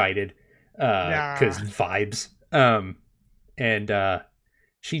super excited because vibes. And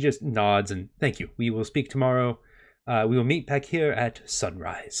she just nods and thank you. We will speak tomorrow. We will meet back here at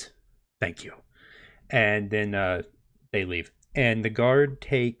sunrise. Thank you. And then they leave. And the guard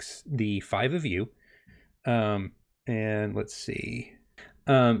takes the 5 of you. And let's see.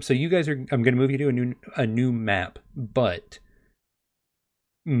 So you guys I'm going to move you to a new map, but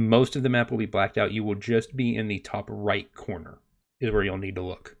most of the map will be blacked out. You will just be in the top right corner is where you'll need to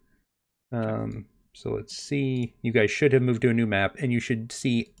look. So let's see. You guys should have moved to a new map, and you should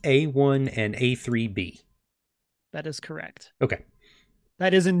see A1 and A3B. That is correct. Okay.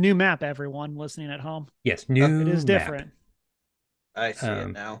 That is a new map, everyone listening at home. Yes, new It is map. different. I see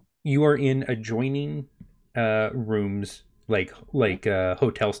it now. You are in adjoining rooms, like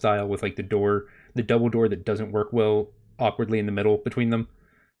hotel style, with like the double door that doesn't work well, awkwardly in the middle between them.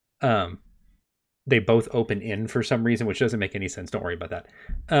 They both open in for some reason, which doesn't make any sense. Don't worry about that.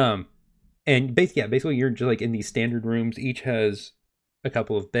 And basically you're just like in these standard rooms. Each has a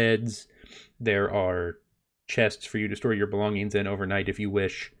couple of beds. There are chests for you to store your belongings in overnight if you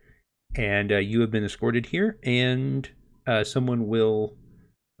wish. And you have been escorted here, and someone will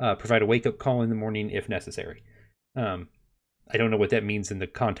provide a wake-up call in the morning if necessary. I don't know what that means in the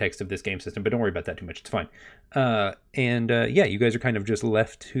context of this game system, but don't worry about that too much. It's fine. You guys are kind of just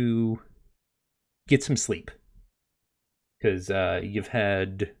left to get some sleep. Because you've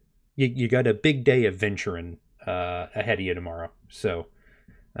had... You got a big day of venturing ahead of you tomorrow. So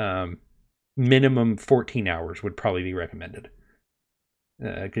minimum 14 hours would probably be recommended.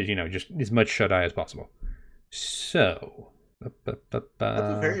 Because, just as much shut-eye as possible. So... That's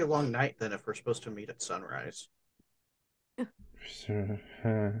a very long night then if we're supposed to meet at sunrise.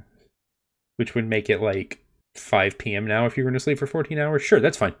 Which would make it like 5 p.m. now if you were going to sleep for 14 hours. Sure,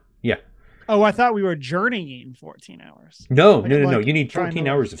 that's fine. Yeah. Oh, I thought we were journeying 14 hours. No. You need 14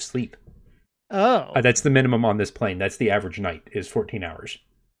 hours of sleep. Oh. That's the minimum on this plane. That's the average night is 14 hours.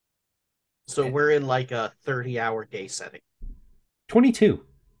 So we're in like a 30-hour day setting. 22.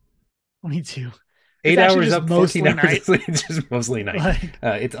 22. 8 hours up, 14 hours night. It's just mostly night.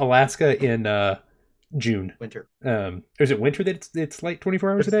 It's Alaska in June. Winter. Or is it winter that it's light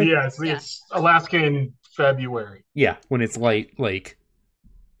 24 hours a day? Yeah, it's Alaska in February. Yeah, when it's light, like,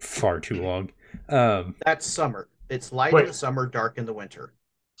 far too long. That's summer. It's light in the summer, dark in the winter.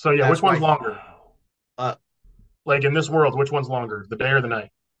 So yeah, which one's longer? Like in this world, which one's longer, the day or the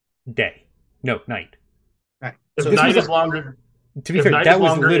night? Day. No, night. Right. If So night is longer... To be fair, that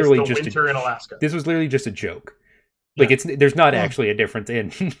was literally just winter in Alaska. This was literally just a joke. Like there's not actually a difference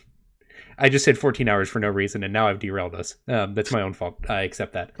in. I just said 14 hours for no reason, and now I've derailed us. That's my own fault. I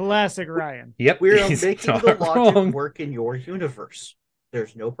accept that. Classic Ryan. Yep, we're making the logic wrong. work in your universe.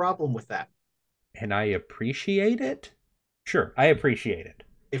 There's no problem with that. And I appreciate it. Sure, I appreciate it.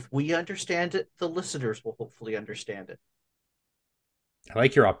 If we understand it, the listeners will hopefully understand it. I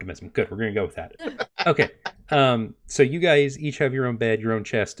like your optimism. Good. We're going to go with that. Okay. So you guys each have your own bed, your own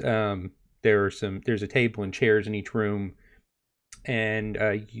chest. There's a table and chairs in each room, and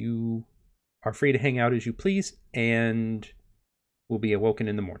you are free to hang out as you please, and will be awoken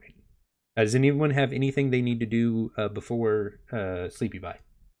in the morning. Does anyone have anything they need to do before sleepy by?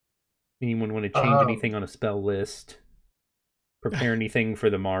 Anyone want to change anything on a spell list? Prepare anything for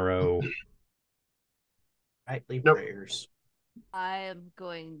the morrow? Nightly prayers. I am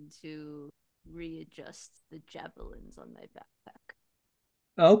going to readjust the javelins on my backpack.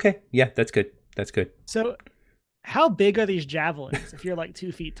 Oh, okay. Yeah, that's good. That's good. So, how big are these javelins if you're like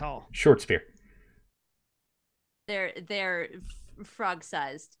 2 feet tall? Short spear. They're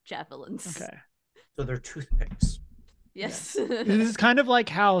frog-sized javelins. Okay. So they're toothpicks. Yes. This is kind of like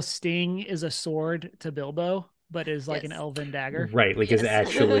how Sting is a sword to Bilbo, but is like an elven dagger. Right, like is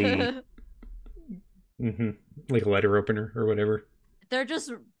actually like a letter opener or whatever. They're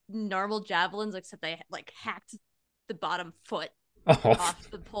just normal javelins, except they like hacked the bottom foot off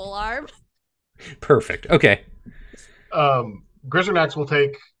the pole arm. Perfect. Okay. Grizzernax will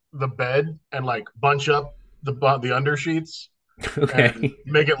take the bed and like bunch up the under sheets. Okay. And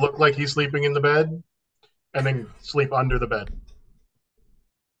make it look like he's sleeping in the bed, and then sleep under the bed.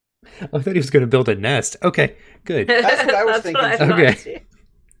 I thought he was going to build a nest. Okay, good. That's what I was thinking. Okay.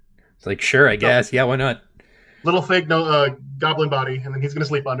 It's like, sure, I guess. Yeah, why not? Little fake goblin body, and then he's going to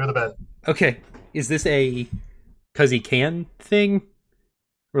sleep under the bed. Okay. Is this a because he can thing?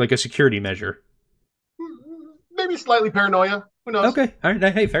 Or like a security measure? Maybe slightly paranoia. Who knows? Okay. All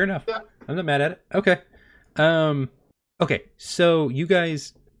right. Hey, fair enough. Yeah. I'm not mad at it. Okay. Okay. So you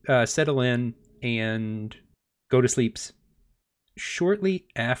guys settle in and go to sleeps. Shortly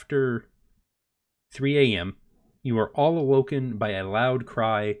after 3 a.m., you are all awoken by a loud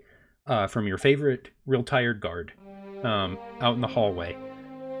cry from your favorite real tired guard out in the hallway.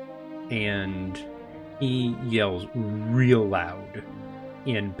 And he yells real loud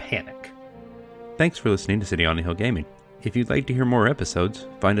in panic. Thanks for listening to City on the Hill Gaming. If you'd like to hear more episodes,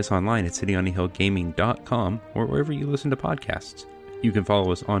 find us online at cityonthehillgaming.com or wherever you listen to podcasts. You can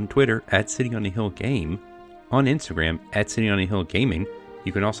follow us on Twitter at cityonthehillgame, on Instagram at cityonthehillgaming.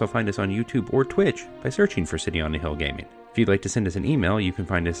 You can also find us on YouTube or Twitch by searching for City on the Hill Gaming. If you'd like to send us an email, you can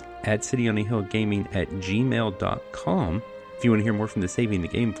find us at cityonthehillgaming@gmail.com. If you want to hear more from the Saving the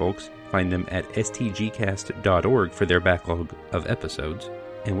Game folks, find them at stgcast.org for their backlog of episodes.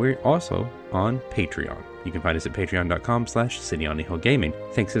 And we're also on Patreon. You can find us at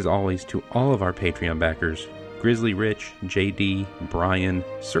patreon.com/cityonthehillgaming. Thanks as always to all of our Patreon backers, Grizzly Rich, JD, Brian,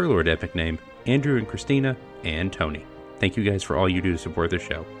 Sir Lord Epic Name, Andrew and Christina, and Tony. Thank you guys for all you do to support the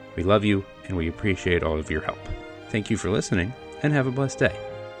show. We love you, and we appreciate all of your help. Thank you for listening, and have a blessed day.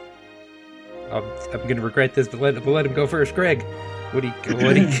 I'm going to regret this, but we'll let him go first. Greg, what do you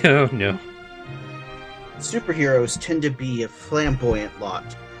go? No. Superheroes tend to be a flamboyant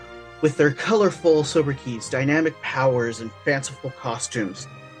lot. With their colorful sobriquets, dynamic powers, and fanciful costumes,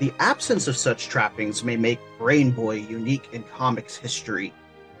 the absence of such trappings may make Brain Boy unique in comics history.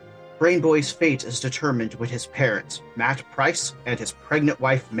 Brain Boy's fate is determined when his parents, Matt Price and his pregnant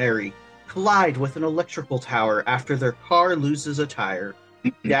wife Mary, collide with an electrical tower after their car loses a tire.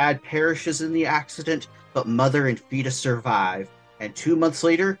 Dad perishes in the accident, but mother and fetus survive. And 2 months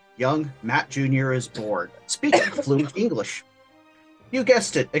later, young Matt Jr. is born, speaking fluent English. You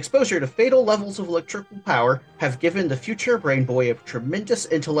guessed it, exposure to fatal levels of electrical power have given the future Brain Boy a tremendous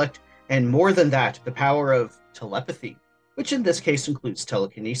intellect, and more than that, the power of telepathy, which in this case includes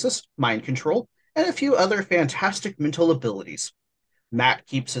telekinesis, mind control, and a few other fantastic mental abilities. Matt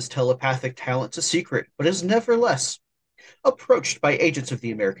keeps his telepathic talents a secret, but is nevertheless approached by agents of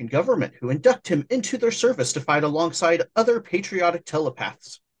the American government who induct him into their service to fight alongside other patriotic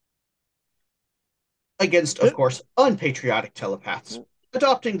telepaths. Against, of course, unpatriotic telepaths.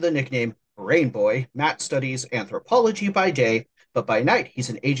 Adopting the nickname Brain Boy, Matt studies anthropology by day, but by night he's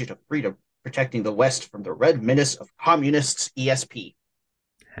an agent of freedom, protecting the West from the red menace of communists' ESP.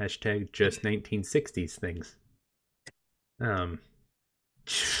 Hashtag just 1960s things. Well,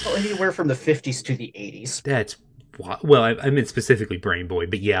 anywhere from the 50s to the 80s. That's well, I meant specifically Brain Boy,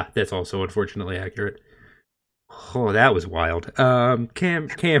 but yeah, that's also unfortunately accurate. Oh, that was wild.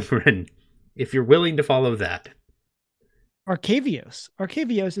 Cameron, if you're willing to follow that. Arcavios.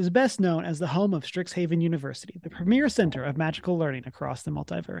 Arcavios is best known as the home of Strixhaven University, the premier center of magical learning across the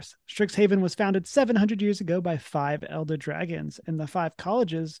multiverse. Strixhaven was founded 700 years ago by 5 elder dragons, and the 5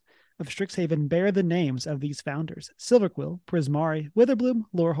 colleges of Strixhaven bear the names of these founders: Silverquill, Prismari, Witherbloom,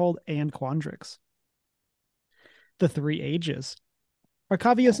 Lorehold, and Quandrix. The 3 Ages.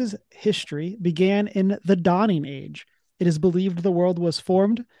 Arcavios' history began in the Dawning Age, It is believed the world was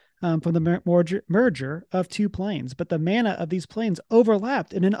formed from the merger of two planes, but the mana of these planes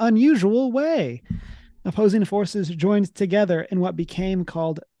overlapped in an unusual way. Opposing forces joined together in what became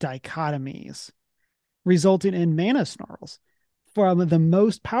called dichotomies, resulting in mana snarls. From the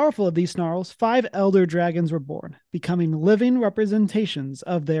most powerful of these snarls, 5 elder dragons were born, becoming living representations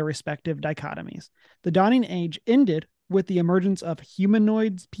of their respective dichotomies. The Dawning Age ended with the emergence of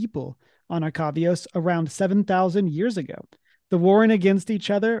humanoid people on Arcavios around 7,000 years ago, the warring against each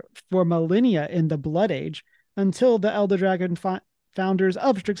other for millennia in the Blood Age, until the elder dragon founders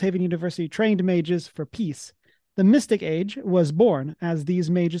of Strixhaven University trained mages for peace. The Mystic Age was born as these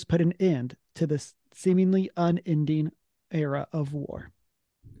mages put an end to this seemingly unending era of war.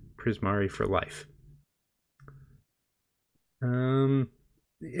 Prismari for life. Emma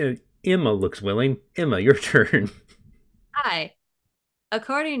looks willing. Emma, your turn. Hi.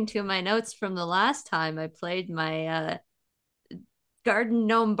 According to my notes from the last time I played my Garden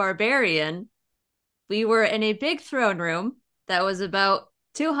Gnome Barbarian, we were in a big throne room that was about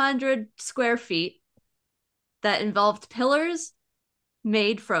 200 square feet that involved pillars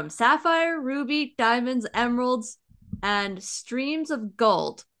made from sapphire, ruby, diamonds, emeralds, and streams of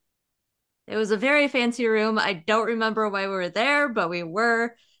gold. It was a very fancy room. I don't remember why we were there, but we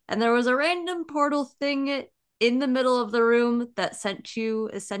were. And there was a random portal thing in the middle of the room that sent you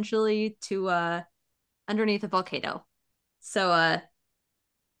essentially to underneath a volcano. So,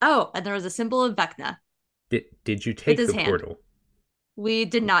 and there was a symbol of Vecna. Did you take the portal? We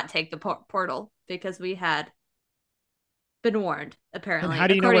did not take the portal because we had been warned, apparently. And how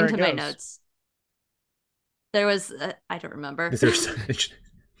do you know where it goes? According to my notes. There was, I don't remember. Is there such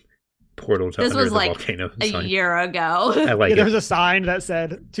portal to this under was the like volcano a sign? Year ago. I like it. There was a sign that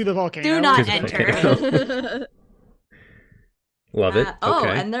said, to the volcano. Do not volcano. enter. Love it.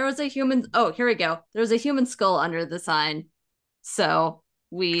 Okay. And there was a human, here we go. There was a human skull under the sign. So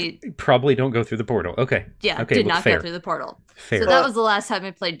we probably don't go through the portal. Okay. Yeah, okay, did not fair. go through the portal. Fair. So that was the last time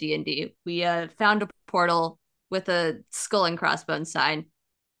I played D&D. We found a portal with a skull and crossbones sign.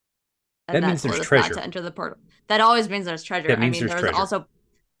 And that means there's not treasure. To enter the portal. That always means there's treasure. That means there's treasure. Also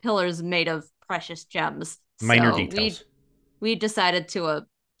pillars made of precious gems. Minor details. We decided to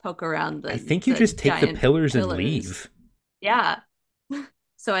poke around I think you just take the pillars and leave. Yeah.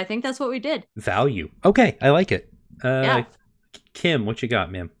 So I think that's what we did. Value. Okay, I like it. Yeah. Kim, what you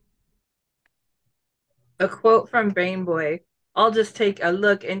got, ma'am? A quote from Brain Boy. I'll just take a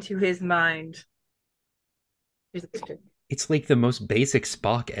look into his mind. Here's a picture. It's like the most basic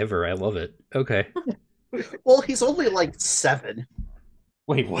Spock ever. I love it. Okay. Well, he's only like 7.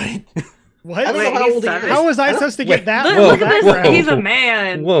 Wait, what? What? I don't know how old he is. How was I supposed to get that? Look at this. He's a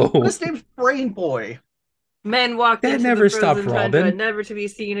man. Whoa. His name's Brain Boy. Men walked that into never the stopped frozen tundra, Robin. never to be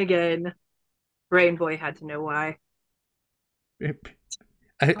seen again. Brain Boy had to know why.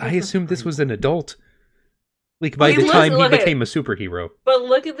 I assumed this was an adult. Like by the time he became a superhero. But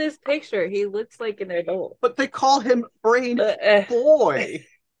look at this picture. He looks like an adult. But they call him Brain Boy.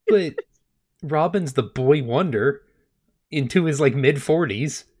 But Robin's the boy wonder into his like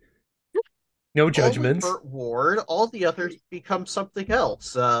mid-40s. No judgments. Burt Ward, all the others become something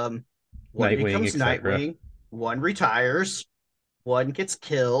else. One Nightwing, becomes Nightwing, one retires, one gets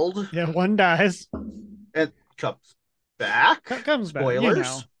killed. Yeah, one dies. And comes back. Comes back. Spoilers. You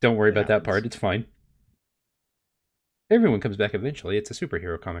know. Don't worry about that part. It's fine. Everyone comes back eventually. It's a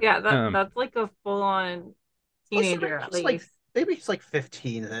superhero comic. Yeah, that's like a full-on teenager at least. Like, maybe he's like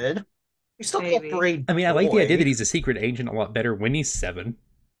 15 then. He's still called Brain I mean, I like the idea that he's a secret agent a lot better when he's 7.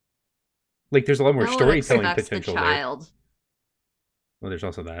 Like, there's a lot more storytelling potential there. Well, there's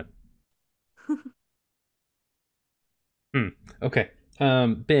also that. Okay.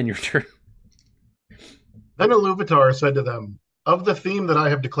 Ben, your turn. Then Iluvatar said to them, "Of the theme that I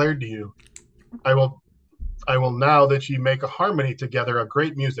have declared to you, I will now that ye make a harmony together a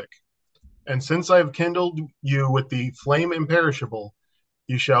great music. And since I have kindled you with the flame imperishable,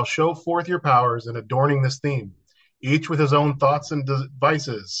 you shall show forth your powers in adorning this theme, each with his own thoughts and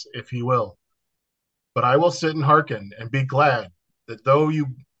devices, if he will. But I will sit and hearken and be glad that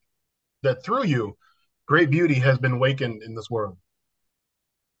through you, great beauty has been wakened in this world."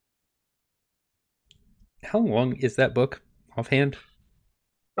 How long is that book offhand?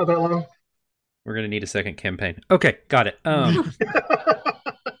 Not that long. We're going to need a second campaign. Okay, got it.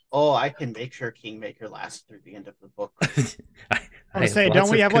 Oh, I can make sure Kingmaker lasts through the end of the book. I was saying, don't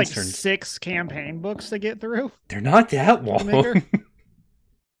we have like 6 campaign books to get through? They're not that long.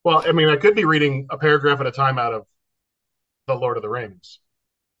 Well, I mean, I could be reading a paragraph at a time out of The Lord of the Rings.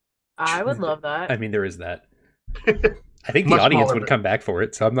 I would love that. I mean, there is that. I think the audience would come back for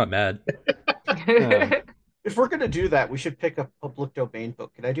it, so I'm not mad. If we're gonna do that, we should pick a public domain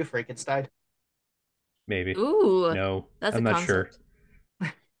book. Can I do Frankenstein? Maybe. Ooh, No, that's I'm a not sure.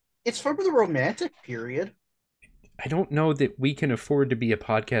 concept. It's from the Romantic period. I don't know that we can afford to be a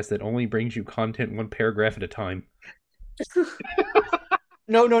podcast that only brings you content one paragraph at a time.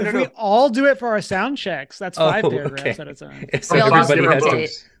 No, If we all do it for our sound checks, that's five paragraphs at a time. So We all just everybody has rotate.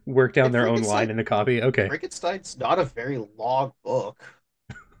 to work down It's their own Frankenstein. line in the copy. Okay. Frankenstein's not a very long book.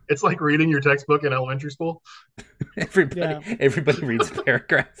 It's like reading your textbook in elementary school. Everybody reads a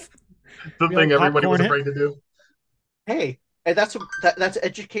paragraph. The We thing like everybody was popcorn it. afraid to do. Hey, and that's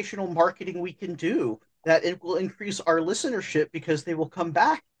educational marketing we can do. That it will increase our listenership because they will come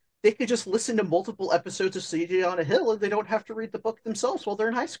back. They could just listen to multiple episodes of City on a Hill and they don't have to read the book themselves while they're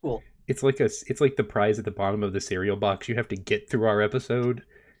in high school. It's like the prize at the bottom of the cereal box. You have to get through our episode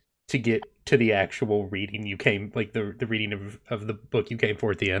to get to the actual reading you came, like the reading of the book you came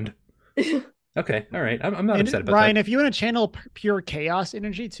for at the end. Okay, all right. I'm not upset about Ryan, that. if you want to channel pure chaos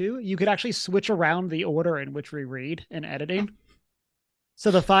energy too, you could actually switch around the order in which we read in editing. So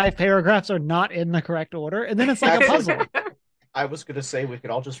the 5 paragraphs are not in the correct order, and then it's like a puzzle. I was going to say we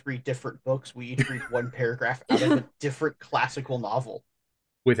could all just read different books. We each read one paragraph out of a different classical novel.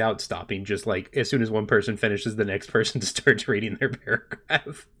 Without stopping, just like as soon as one person finishes, the next person starts reading their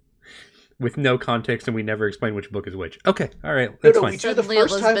paragraph. With no context, and we never explain which book is which. Okay, all right, that's fine. We do the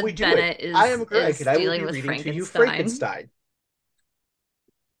first time we do it. I am Greg, and I will be reading to you Frankenstein.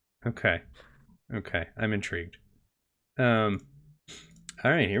 Okay, I'm intrigued. All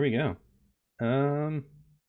right, here we go.